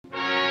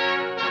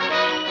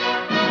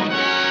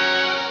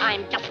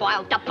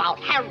wild about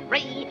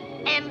Harry,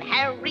 and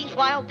Harry's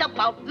wild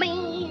about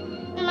me.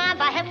 Now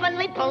the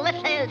heavenly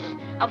blisses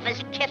of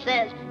his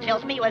kisses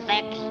fills me with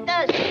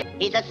ecstasy.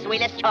 He's the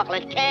sweetest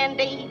chocolate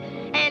candy,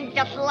 and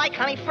just like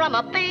honey from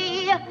a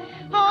bee.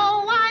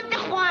 Oh, I'm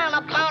just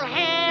wild about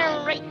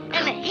Harry,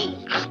 and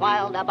he's just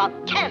wild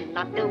about,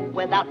 cannot do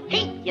without.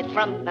 He is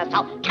from the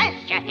south,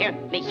 can't you hear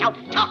me shout,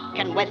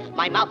 talking with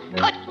my mouth,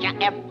 could you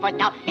ever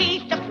doubt?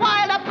 He's just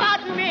wild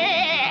about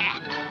me.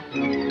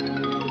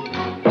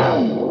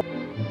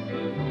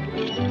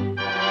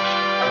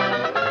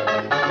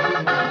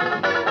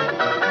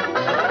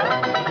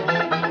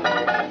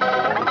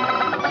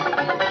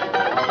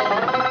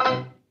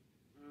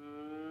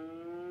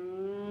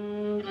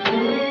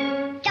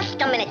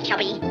 Just a minute,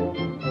 Chubby.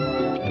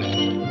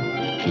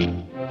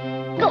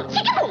 Boom,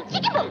 chicka boom,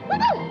 boom, boom,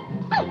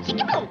 boom,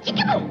 chicka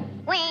boom.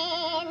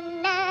 When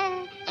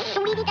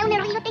sweetie down the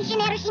Rio de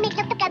Janeiro, she makes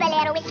up the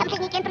caballero with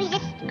something he can't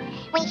resist.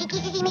 When she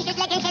kisses him, he's just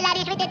like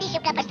enchiladas with a dish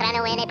of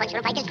capistrano and a punch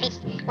from Viking's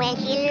fist. When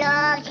she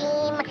loves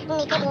him,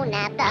 ni que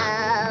una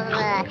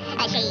above.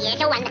 She is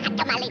one hot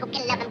tamale who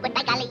can love him good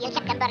by golly in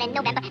September and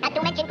November. Not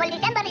to mention cool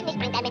December, in the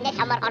springtime, in the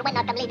summer, or when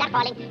autumn leaves are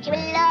falling. She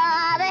will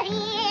love him.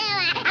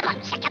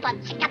 La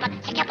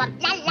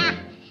la,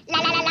 la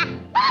la la la,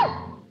 woo!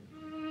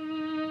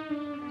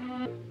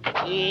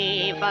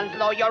 Even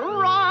though you're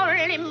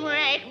roaring,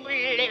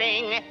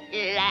 living,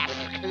 laugh,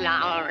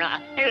 clown,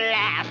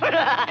 laugh.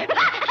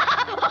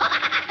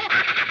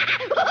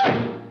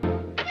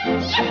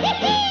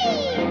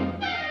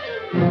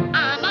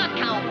 I'm a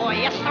cowboy,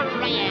 yes sir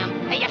I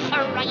am. Yes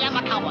sir I am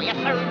a cowboy, yes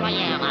sir I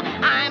am.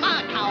 I'm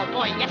a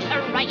cowboy, yes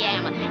sir I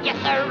am. Yes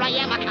sir I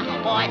am a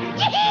cowboy.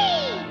 Yee-hee!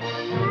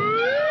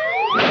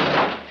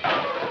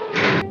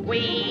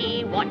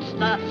 We watch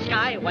the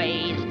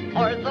skyways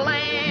o'er the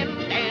land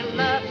and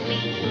the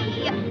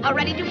sea, are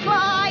ready to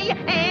fly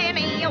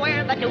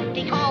anywhere the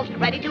duty calls,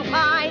 ready to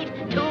fight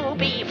to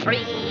be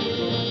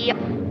free.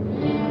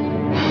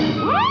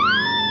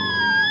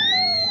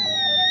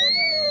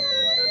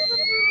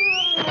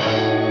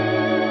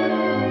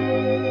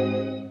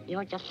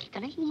 You're just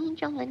an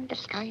angel in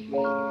disguise,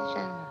 who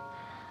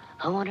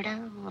wandered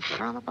down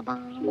from up above.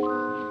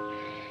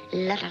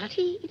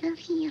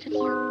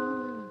 La-da-da-dee-da-dee-da-dee-da.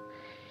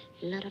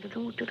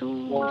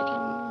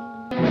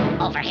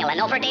 Over hill and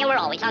over dale, we're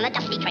always on a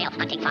dusty trail,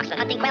 hunting fox and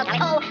hunting quail.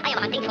 Tally-ho, I am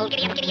a hunting fool.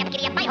 Giddy up, giddy up,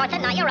 giddy up. My horse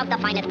and I are of the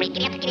finest breed.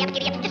 Giddy up, giddy up,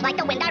 giddy up. Just like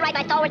the wind, I ride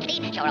my stalwart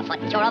steed. Sure of foot,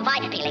 sure of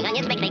eye. Peeling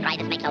onions make me cry.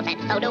 This makes no sense.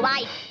 So do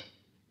I.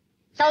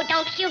 So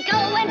don't you go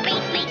and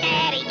beat me,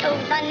 Daddy, to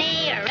the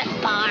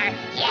nearest bar.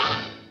 Yeah.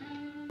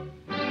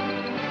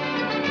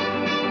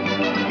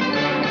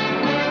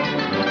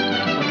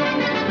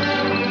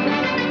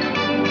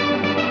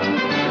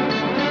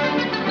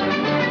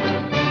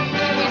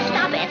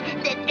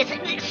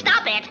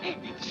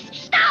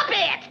 Stop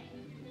it!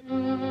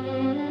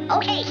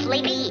 Okay,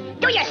 Sleepy,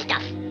 do your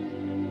stuff.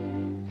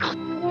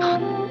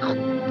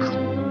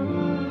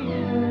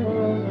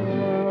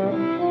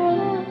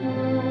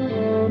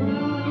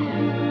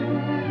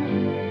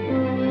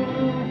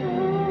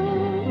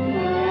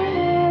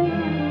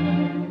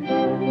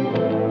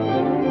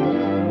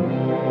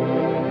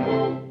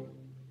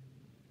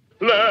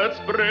 Let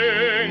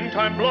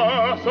springtime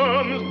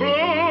blossoms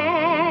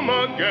bloom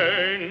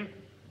again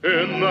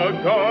in the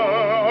garden